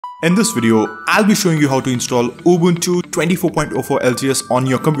In this video, I'll be showing you how to install Ubuntu 24.04 LTS on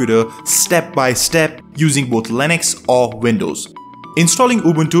your computer step by step using both Linux or Windows. Installing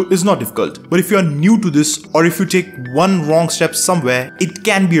Ubuntu is not difficult, but if you are new to this or if you take one wrong step somewhere, it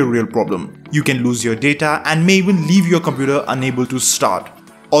can be a real problem. You can lose your data and may even leave your computer unable to start.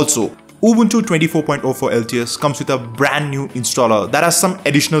 Also, Ubuntu 24.04 LTS comes with a brand new installer that has some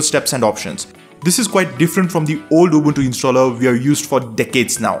additional steps and options. This is quite different from the old Ubuntu installer we have used for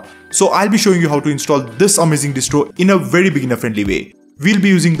decades now. So I'll be showing you how to install this amazing distro in a very beginner friendly way. We'll be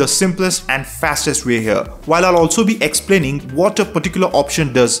using the simplest and fastest way here, while I'll also be explaining what a particular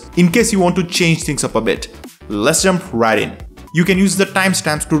option does in case you want to change things up a bit. Let's jump right in. You can use the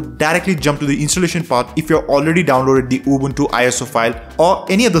timestamps to directly jump to the installation part if you've already downloaded the Ubuntu ISO file or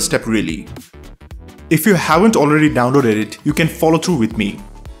any other step really. If you haven't already downloaded it, you can follow through with me.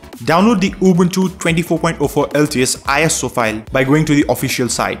 Download the Ubuntu 24.04 LTS ISO file by going to the official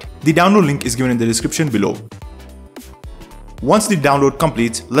site. The download link is given in the description below. Once the download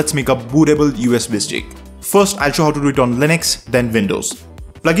completes, let's make a bootable USB stick. First, I'll show how to do it on Linux, then Windows.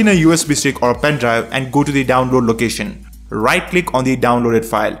 Plug in a USB stick or a pen drive and go to the download location. Right-click on the downloaded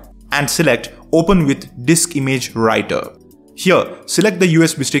file and select Open with Disk Image Writer. Here, select the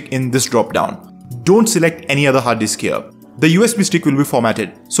USB stick in this drop-down. Don't select any other hard disk here. The USB stick will be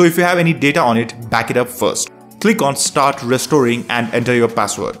formatted, so if you have any data on it, back it up first. Click on Start Restoring and enter your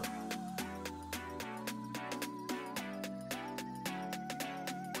password.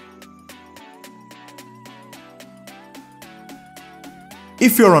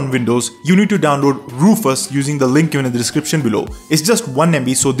 If you're on Windows, you need to download Rufus using the link given in the description below. It's just 1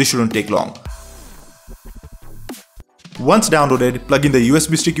 MB, so this shouldn't take long. Once downloaded, plug in the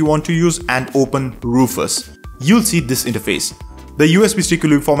USB stick you want to use and open Rufus. You'll see this interface. The USB stick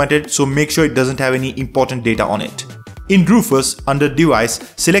will be formatted, so make sure it doesn't have any important data on it. In Rufus, under Device,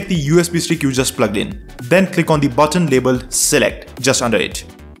 select the USB stick you just plugged in. Then click on the button labeled Select just under it.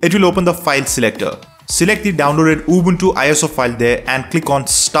 It will open the file selector. Select the downloaded Ubuntu ISO file there and click on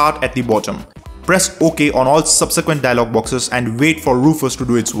Start at the bottom. Press OK on all subsequent dialog boxes and wait for Rufus to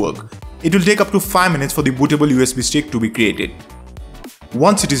do its work. It will take up to 5 minutes for the bootable USB stick to be created.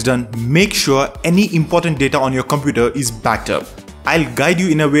 Once it is done, make sure any important data on your computer is backed up. I'll guide you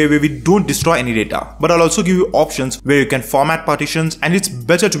in a way where we don't destroy any data, but I'll also give you options where you can format partitions, and it's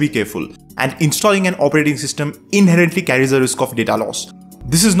better to be careful. And installing an operating system inherently carries a risk of data loss.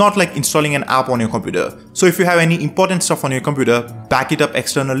 This is not like installing an app on your computer, so if you have any important stuff on your computer, back it up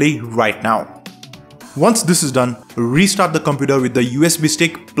externally right now. Once this is done, restart the computer with the USB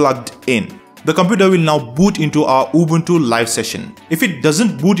stick plugged in. The computer will now boot into our Ubuntu live session. If it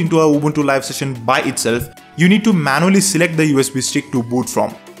doesn't boot into our Ubuntu live session by itself, you need to manually select the USB stick to boot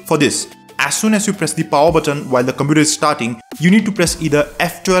from. For this, as soon as you press the power button while the computer is starting, you need to press either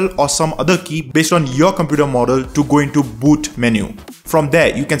F12 or some other key based on your computer model to go into boot menu. From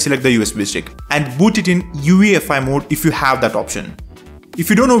there, you can select the USB stick and boot it in UEFI mode if you have that option. If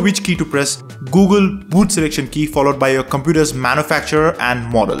you don't know which key to press, Google boot selection key followed by your computer's manufacturer and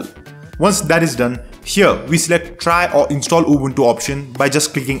model. Once that is done, here we select Try or Install Ubuntu option by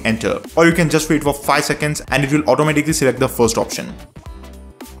just clicking Enter, or you can just wait for 5 seconds and it will automatically select the first option.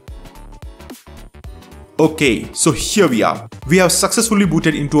 Okay, so here we are. We have successfully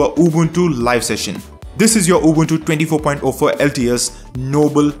booted into our Ubuntu live session. This is your Ubuntu 24.04 LTS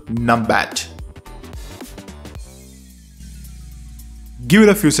Noble Numbat. Give it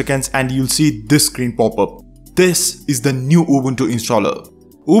a few seconds and you'll see this screen pop up. This is the new Ubuntu installer.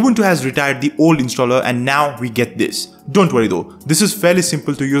 Ubuntu has retired the old installer and now we get this. Don't worry though, this is fairly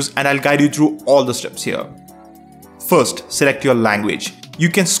simple to use and I'll guide you through all the steps here. First, select your language. You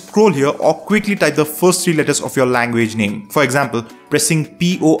can scroll here or quickly type the first 3 letters of your language name. For example, pressing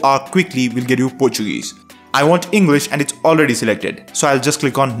POR quickly will get you Portuguese. I want English and it's already selected, so I'll just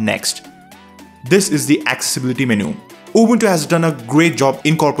click on Next. This is the accessibility menu. Ubuntu has done a great job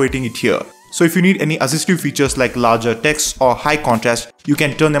incorporating it here. So if you need any assistive features like larger text or high contrast, you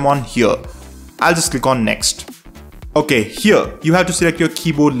can turn them on here. I'll just click on Next. Okay, here you have to select your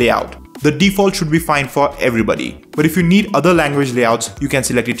keyboard layout. The default should be fine for everybody, but if you need other language layouts, you can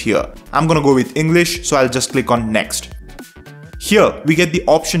select it here. I'm gonna go with English, so I'll just click on Next. Here we get the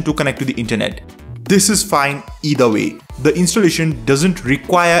option to connect to the internet. This is fine either way. The installation doesn't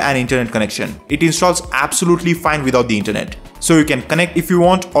require an internet connection. It installs absolutely fine without the internet. So you can connect if you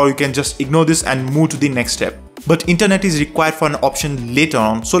want, or you can just ignore this and move to the next step. But internet is required for an option later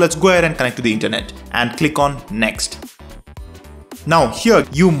on, so let's go ahead and connect to the internet and click on Next. Now here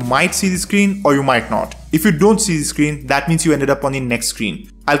you might see the screen or you might not. If you don't see the screen, that means you ended up on the next screen.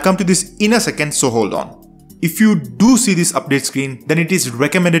 I'll come to this in a second, so hold on. If you do see this update screen, then it is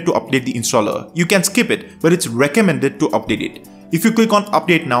recommended to update the installer. You can skip it, but it's recommended to update it. If you click on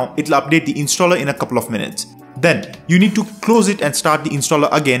update now, it will update the installer in a couple of minutes. Then you need to close it and start the installer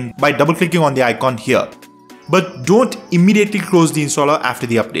again by double clicking on the icon here. But don't immediately close the installer after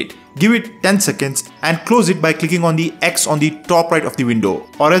the update. Give it 10 seconds and close it by clicking on the X on the top right of the window,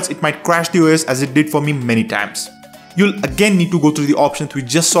 or else it might crash the OS as it did for me many times. You'll again need to go through the options we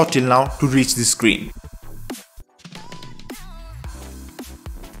just saw till now to reach this screen.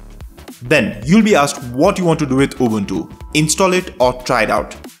 Then you'll be asked what you want to do with Ubuntu. Install it or try it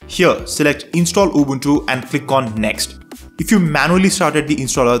out. Here, select Install Ubuntu and click on Next. If you manually started the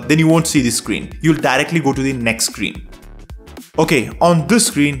installer, then you won't see this screen. You'll directly go to the next screen. Okay, on this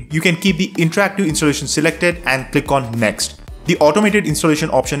screen, you can keep the interactive installation selected and click on Next. The automated installation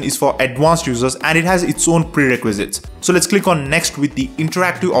option is for advanced users and it has its own prerequisites. So let's click on Next with the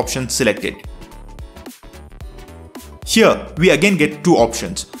interactive option selected. Here, we again get two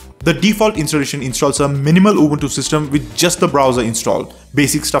options. The default installation installs a minimal Ubuntu system with just the browser installed.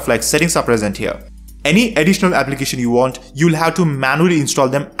 Basic stuff like settings are present here. Any additional application you want, you'll have to manually install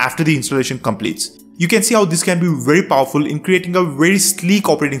them after the installation completes. You can see how this can be very powerful in creating a very sleek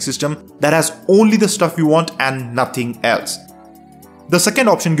operating system that has only the stuff you want and nothing else. The second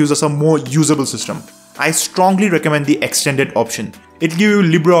option gives us a more usable system. I strongly recommend the extended option. It'll give you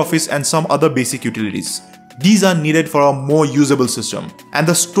LibreOffice and some other basic utilities. These are needed for a more usable system, and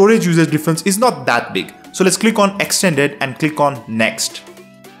the storage usage difference is not that big. So let's click on Extended and click on Next.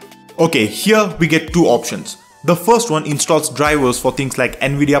 Okay, here we get two options. The first one installs drivers for things like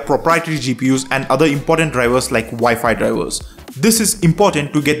NVIDIA proprietary GPUs and other important drivers like Wi-Fi drivers. This is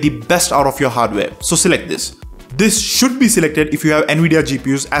important to get the best out of your hardware, so select this. This should be selected if you have NVIDIA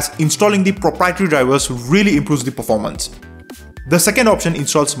GPUs, as installing the proprietary drivers really improves the performance. The second option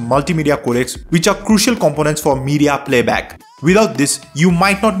installs multimedia codecs, which are crucial components for media playback. Without this, you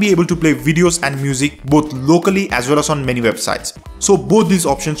might not be able to play videos and music both locally as well as on many websites. So both these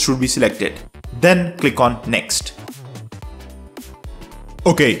options should be selected. Then click on Next.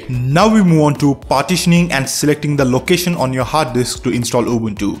 Okay, now we move on to partitioning and selecting the location on your hard disk to install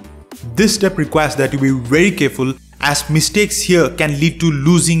Ubuntu. This step requires that you be very careful, as mistakes here can lead to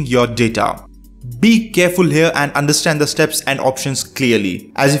losing your data. Be careful here and understand the steps and options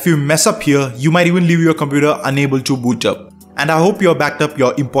clearly, as if you mess up here, you might even leave your computer unable to boot up. And I hope you have backed up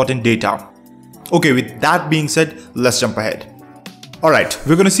your important data. Okay, with that being said, let's jump ahead. Alright,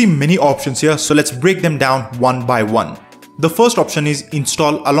 we're going to see many options here, so let's break them down one by one. The first option is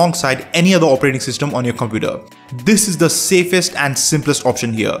install alongside any other operating system on your computer. This is the safest and simplest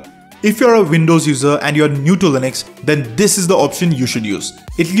option here. If you're a Windows user and you're new to Linux, then this is the option you should use.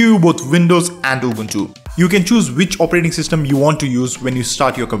 It'll give you both Windows and Ubuntu. You can choose which operating system you want to use when you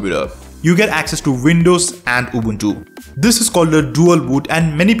start your computer. You get access to Windows and Ubuntu. This is called a dual boot,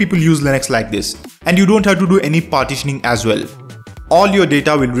 and many people use Linux like this. And you don't have to do any partitioning as well. All your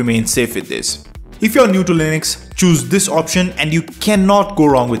data will remain safe with this. If you're new to Linux, choose this option and you cannot go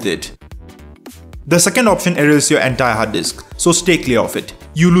wrong with it. The second option erases your entire hard disk, so stay clear of it.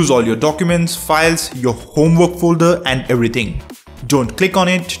 You lose all your documents, files, your homework folder and everything. Don't click on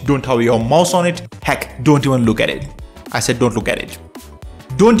it, don't hover your mouse on it, heck, don't even look at it. I said don't look at it.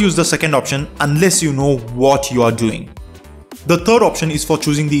 Don't use the second option unless you know what you are doing. The third option is for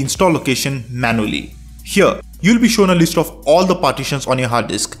choosing the install location manually. Here, you'll be shown a list of all the partitions on your hard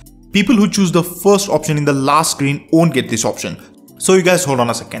disk. People who choose the first option in the last screen won't get this option. So you guys hold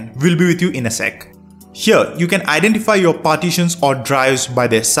on a second, we'll be with you in a sec. Here, you can identify your partitions or drives by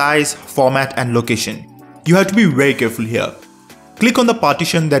their size, format and location. You have to be very careful here. Click on the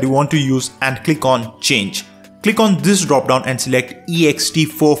partition that you want to use and click on Change. Click on this drop down and select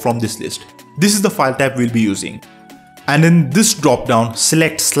ext4 from this list. This is the file type we'll be using. And in this drop down,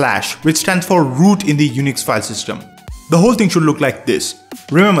 select / which stands for root in the Unix file system. The whole thing should look like this.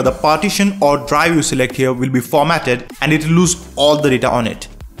 Remember, the partition or drive you select here will be formatted and it will lose all the data on it.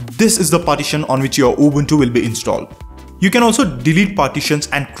 This is the partition on which your Ubuntu will be installed. You can also delete partitions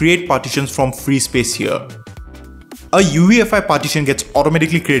and create partitions from free space here. A UEFI partition gets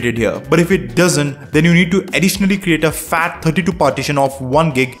automatically created here, but if it doesn't, then you need to additionally create a FAT32 partition of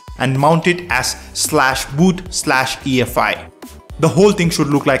 1 gig and mount it as /boot/EFI. The whole thing should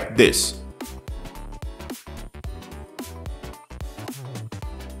look like this.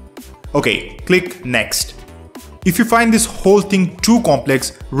 Okay, click Next. If you find this whole thing too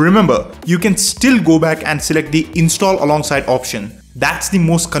complex, remember, you can still go back and select the Install Alongside option. That's the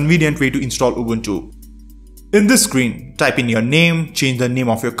most convenient way to install Ubuntu. In this screen, type in your name, change the name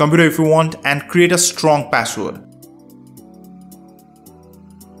of your computer if you want, and create a strong password.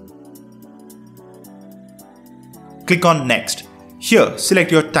 Click on Next. Here, select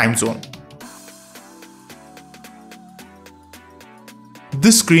your time zone.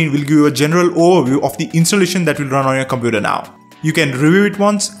 This screen will give you a general overview of the installation that will run on your computer now. You can review it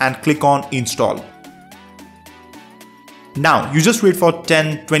once and click on Install. Now, you just wait for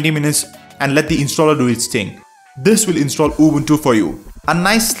 10-20 minutes and let the installer do its thing. This will install Ubuntu for you. A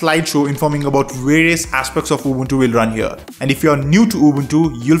nice slideshow informing about various aspects of Ubuntu will run here. And if you are new to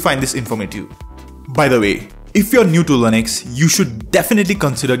Ubuntu, you'll find this informative. By the way, if you're new to Linux, you should definitely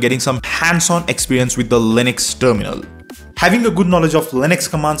consider getting some hands-on experience with the Linux terminal. Having a good knowledge of Linux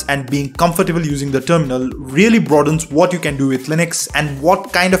commands and being comfortable using the terminal really broadens what you can do with Linux and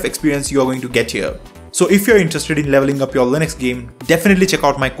what kind of experience you are going to get here. So if you're interested in leveling up your Linux game, definitely check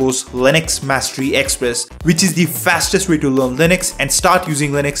out my course Linux Mastery Express, which is the fastest way to learn Linux and start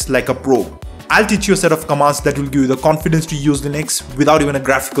using Linux like a pro. I'll teach you a set of commands that will give you the confidence to use Linux without even a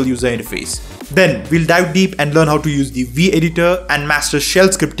graphical user interface. Then we'll dive deep and learn how to use the V-editor and master shell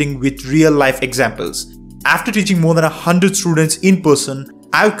scripting with real-life examples. After teaching more than 100 students in person,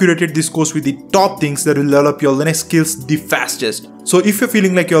 I've curated this course with the top things that will level up your Linux skills the fastest. So if you're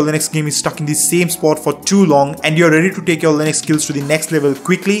feeling like your Linux game is stuck in the same spot for too long and you're ready to take your Linux skills to the next level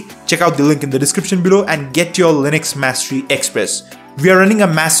quickly, check out the link in the description below and get your Linux Mastery Express. We are running a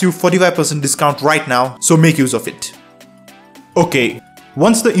massive 45% discount right now, so make use of it. Okay,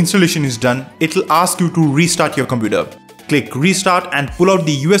 once the installation is done, it'll ask you to restart your computer. Click Restart and pull out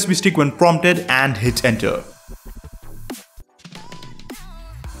the USB stick when prompted and hit Enter.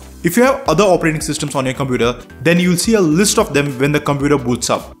 If you have other operating systems on your computer, then you'll see a list of them when the computer boots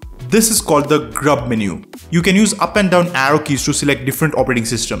up. This is called the grub menu. You can use up and down arrow keys to select different operating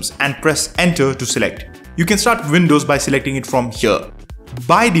systems and press Enter to select. You can start Windows by selecting it from here.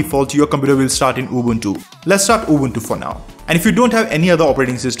 By default, your computer will start in Ubuntu. Let's start Ubuntu for now. And if you don't have any other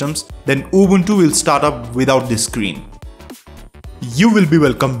operating systems, then Ubuntu will start up without this screen. You will be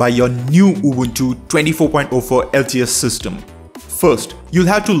welcomed by your new Ubuntu 24.04 LTS system. First, you'll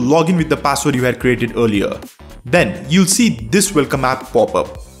have to log in with the password you had created earlier. Then, you'll see this welcome app pop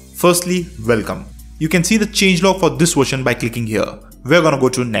up. Firstly, welcome. You can see the changelog for this version by clicking here. We're gonna go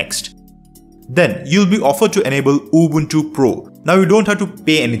to Next. Then, you'll be offered to enable Ubuntu Pro. Now you don't have to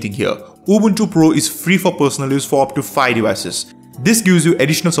pay anything here. Ubuntu Pro is free for personal use for up to 5 devices. This gives you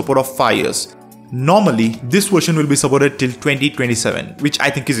additional support of 5 years. Normally, this version will be supported till 2027, which I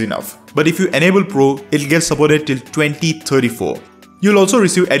think is enough. But if you enable Pro, it'll get supported till 2034. You'll also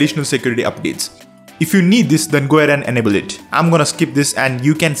receive additional security updates. If you need this, then go ahead and enable it. I'm gonna skip this and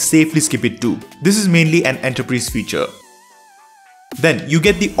you can safely skip it too. This is mainly an enterprise feature. Then you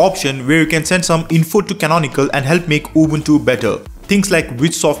get the option where you can send some info to Canonical and help make Ubuntu better. Things like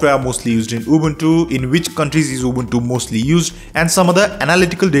which software are mostly used in Ubuntu, in which countries is Ubuntu mostly used, and some other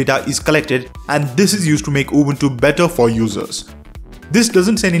analytical data is collected, and this is used to make Ubuntu better for users. This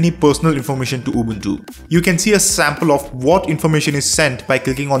doesn't send any personal information to Ubuntu. You can see a sample of what information is sent by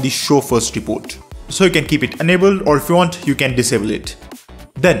clicking on the Show First report. So you can keep it enabled, or if you want, you can disable it.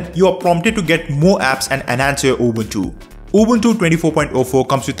 Then you are prompted to get more apps and enhance your Ubuntu. Ubuntu 24.04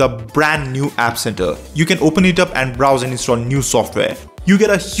 comes with a brand new App Center. You can open it up and browse and install new software. You get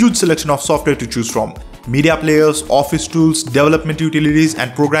a huge selection of software to choose from. Media players, office tools, development utilities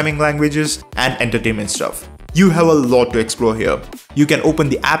and programming languages, and entertainment stuff. You have a lot to explore here. You can open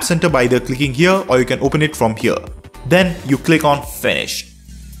the App Center by either clicking here or you can open it from here. Then you click on Finish.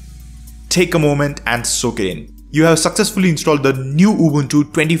 Take a moment and soak it in. You have successfully installed the new Ubuntu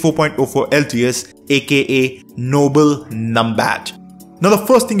 24.04 LTS, aka Noble Numbat. Now the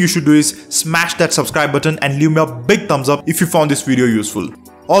first thing you should do is smash that subscribe button and leave me a big thumbs up if you found this video useful.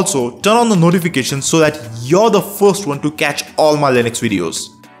 Also, turn on the notifications so that you're the first one to catch all my Linux videos.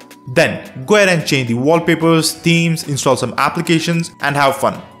 Then, go ahead and change the wallpapers, themes, install some applications and have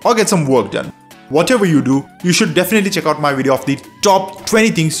fun, or get some work done. Whatever you do, you should definitely check out my video of the top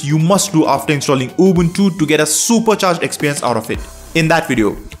 20 things you must do after installing Ubuntu to get a supercharged experience out of it. In that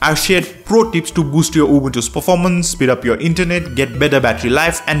video, I've shared pro tips to boost your Ubuntu's performance, speed up your internet, get better battery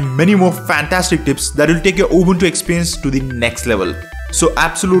life, and many more fantastic tips that will take your Ubuntu experience to the next level. So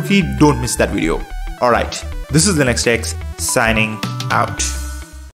absolutely don't miss that video. Alright, this is the Linux Tech signing out.